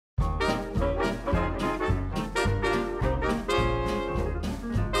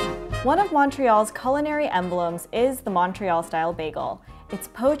One of Montreal's culinary emblems is the Montreal-Style Bagel. It's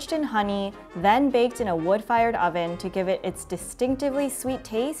poached in honey, then baked in a wood-fired oven to give it its distinctively sweet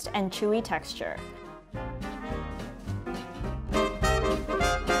taste and chewy texture.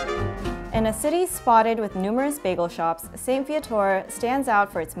 In a city spotted with numerous bagel shops, St. Viateur stands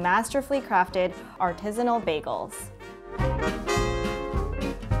out for its masterfully crafted artisanal bagels.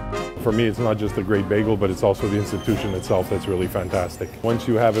 For me, it's not just a great bagel, but it's also the institution itself that's really fantastic. Once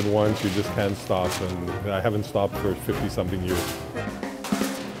you have it once, you just can't stop, and I haven't stopped for 50-something years.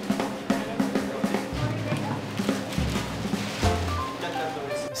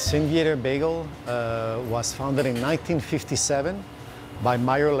 St. Viateur Bagel was founded in 1957 by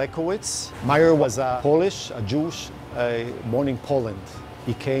Meyer Lekowitz. Meyer was a Polish, a Jewish, born in Poland.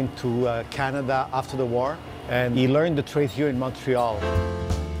 He came to Canada after the war, and he learned the trade here in Montreal.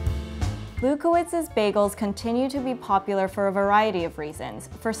 Lekowitz's bagels continue to be popular for a variety of reasons.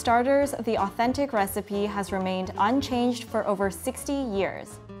 For starters, the authentic recipe has remained unchanged for over 60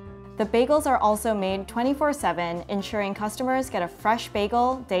 years. The bagels are also made 24/7, ensuring customers get a fresh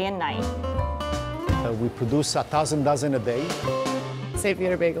bagel day and night. We produce 1,000 dozen a day. St.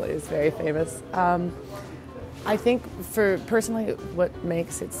 Viateur Bagel is very famous. I think personally what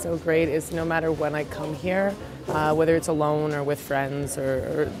makes it so great is no matter when I come here, whether it's alone or with friends,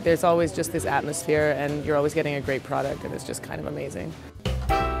 or there's always just this atmosphere, and you're always getting a great product, and it's just kind of amazing.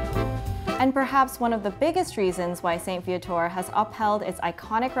 And perhaps one of the biggest reasons why St. Viateur has upheld its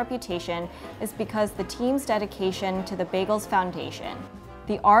iconic reputation is because the team's dedication to the bagel's foundation,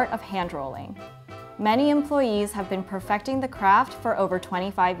 the art of hand rolling. Many employees have been perfecting the craft for over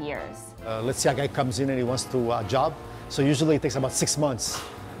 25 years. Let's say a guy comes in and he wants to a job, so usually it takes about 6 months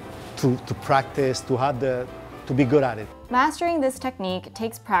to practice, to be good at it. Mastering this technique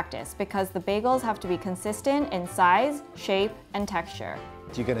takes practice because the bagels have to be consistent in size, shape, and texture.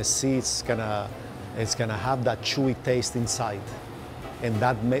 You're gonna see it's gonna have that chewy taste inside, and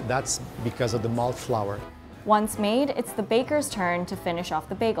that's because of the malt flour. Once made, it's the baker's turn to finish off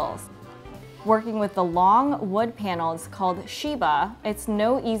the bagels. Working with the long wood panels called Shiba, it's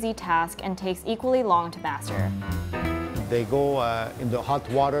no easy task and takes equally long to master. They go in the hot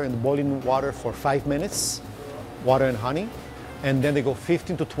water, in the boiling water for 5 minutes, water and honey, and then they go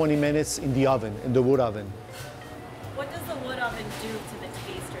 15 to 20 minutes in the oven, in the wood oven. What does the wood oven do to the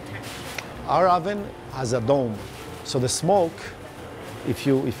taste or texture? Our oven has a dome, so the smoke, if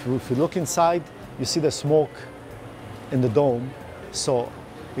you look inside, you see the smoke in the dome, so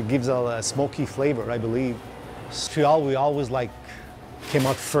it gives a smoky flavor, I believe. Montreal, we always came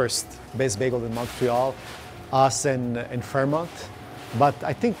out first, best bagel in Montreal, us and Fairmont. But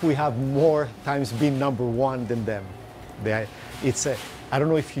I think we have more times been #1 than them. I don't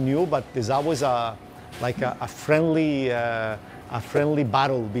know if you knew, but there's always a friendly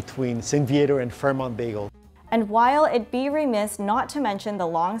battle between St. Viateur and Fairmont Bagel. And while it'd be remiss not to mention the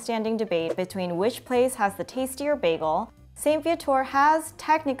long-standing debate between which place has the tastier bagel, St. Viateur has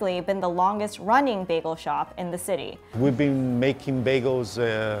technically been the longest-running bagel shop in the city. We've been making bagels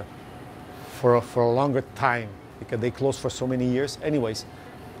for a longer time because they closed for so many years. Anyways,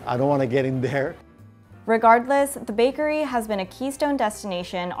 I don't want to get in there. Regardless, the bakery has been a keystone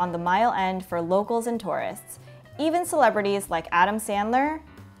destination on the Mile End for locals and tourists. Even celebrities like Adam Sandler,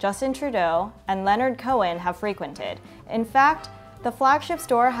 Justin Trudeau, and Leonard Cohen have frequented. In fact, the flagship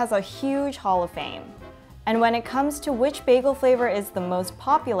store has a huge Hall of Fame. And when it comes to which bagel flavor is the most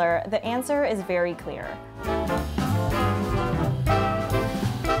popular, the answer is very clear.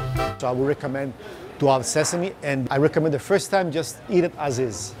 So I would recommend to have sesame, and I recommend the first time just eat it as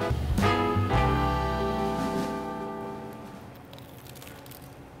is.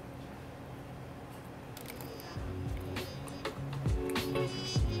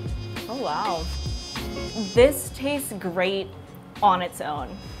 Oh wow. This tastes great on its own.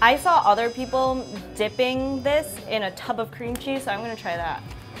 I saw other people dipping this in a tub of cream cheese, so I'm gonna try that.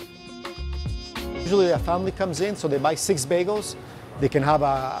 Usually a family comes in, so they buy 6 bagels. They can have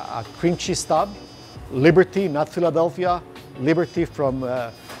a cream cheese tub, Liberty, not Philadelphia, Liberty from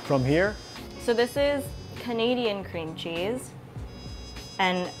here. So this is Canadian cream cheese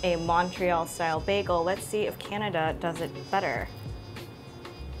and a Montreal-style bagel. Let's see if Canada does it better.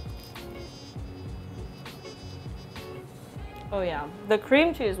 Oh yeah, the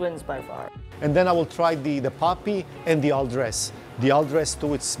cream cheese wins by far. And then I will try the poppy and the all dress. The all dress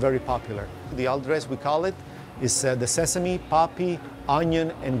too, it's very popular. The all dress, we call it, is the sesame, poppy,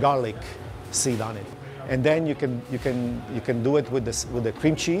 onion, and garlic seed on it. And then you can do it with the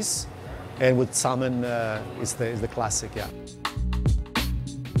cream cheese, and with salmon is the classic, yeah.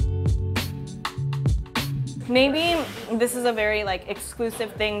 Maybe this is a very like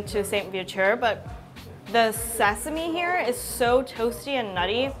exclusive thing to St. Viateur, but the sesame here is so toasty and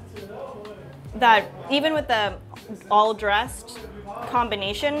nutty that even with the all dressed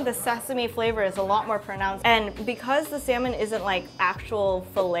combination, the sesame flavor is a lot more pronounced. And because the salmon isn't like actual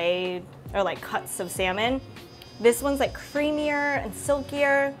fillet or like cuts of salmon, this one's like creamier and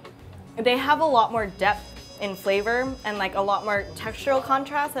silkier. They have a lot more depth in flavor and like a lot more textural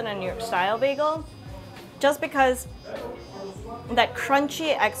contrast than a New York style bagel, just because that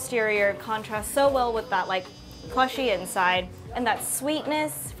crunchy exterior contrasts so well with that like plushy inside, and that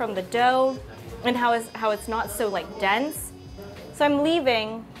sweetness from the dough, and how it's not so like dense. So I'm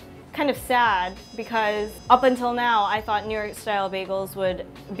leaving kind of sad, because up until now I thought New York style bagels would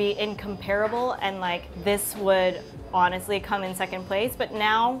be incomparable and like this would honestly come in second place, but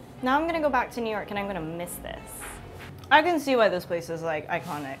now I'm gonna go back to New York and I'm gonna miss this. I can see why this place is like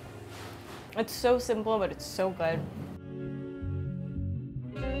iconic. It's so simple, but it's so good.